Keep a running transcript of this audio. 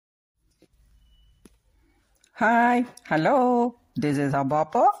Hi, hello, this is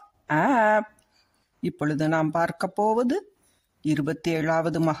அபாப்போ app. இப்பொழுது நாம் பார்க்க போவது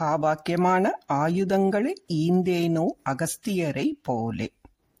 27வது மகாபாக்கியமான ஆயுதங்களை ஈந்தேனோ அகஸ்தியரை போலே.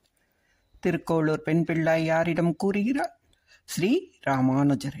 திருக்கோளூர் பெண் பிள்ளை யாரிடம் கூறுகிறார்? ஸ்ரீ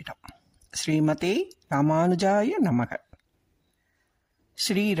ராமானுஜரிடம். ஸ்ரீமதே ராமானுஜாய நமக.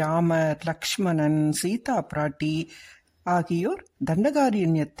 ஸ்ரீராமர், லக்ஷ்மணன், சீதா பிராட்டி ஆகியோர்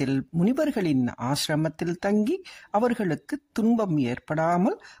தண்டகாரண்யத்தில் முனிவர்களின் ஆசிரமத்தில் தங்கி அவர்களுக்கு துன்பம்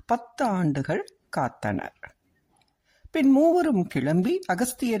ஏற்படாமல் 10 ஆண்டுகள் காத்தனர். பின் மூவரும் கிளம்பி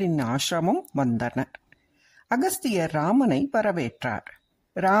அகஸ்தியரின் ஆசிரமம் வந்தனர். அகஸ்தியர் ராமனை வரவேற்றார்.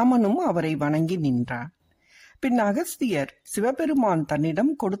 ராமனும் அவரை வணங்கி நின்றார். பின் அகஸ்தியர் சிவபெருமான்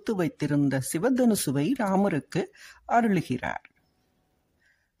தன்னிடம் கொடுத்து வைத்திருந்த சிவதனுசுவை ராமருக்கு அருளுகிறார்.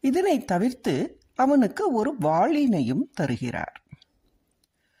 இதனை தவிர்த்து அவனுக்கு ஒரு வாளினையும் தருகிறார்.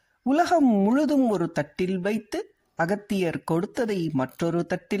 உலகம் முழுதும் ஒரு தட்டில் வைத்து அகத்தியர் கொடுத்ததை மற்றொரு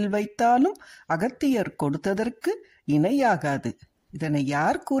தட்டில் வைத்தாலும் அகத்தியர் கொடுத்ததற்கு இணையாகாது. இதனை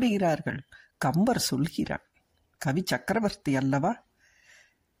யார் கூறுகிறார்கள்? கம்பர் சொல்கிறார். கவி சக்கரவர்த்தி அல்லவா?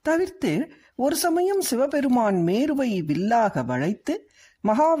 தவிர்த்து ஒரு சமயம் சிவபெருமான் மேருவை வில்லாக வளைத்து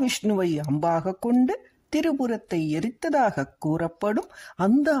மகாவிஷ்ணுவை அம்பாக கொண்டு திருபுரத்தை எரித்ததாக கூறப்படும்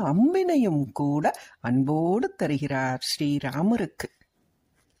அந்த அம்பினையும் கூட அன்போடு தருகிறார் ஸ்ரீராமருக்கு.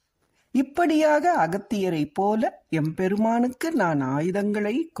 இப்படியாக அகத்தியரை போல எம்பெருமானுக்கு நான்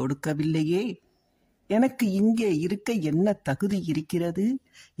ஆயுதங்களை கொடுக்கவில்லையே, எனக்கு இங்கே இருக்க என்ன தகுதி இருக்கிறது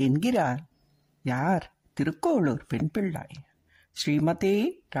என்கிறார். யார்? திருக்கோளூர் பெண் பிள்ளை. ஸ்ரீமதே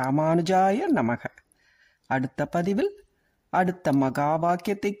ராமானுஜாய நமக. அடுத்த பதிவில் அடுத்த மகா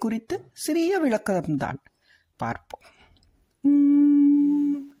வாக்கியத்தை குறித்து சிறிய விளக்கம்தான் பார்ப்போம்.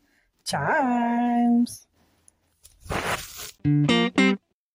 சான்ஸ்.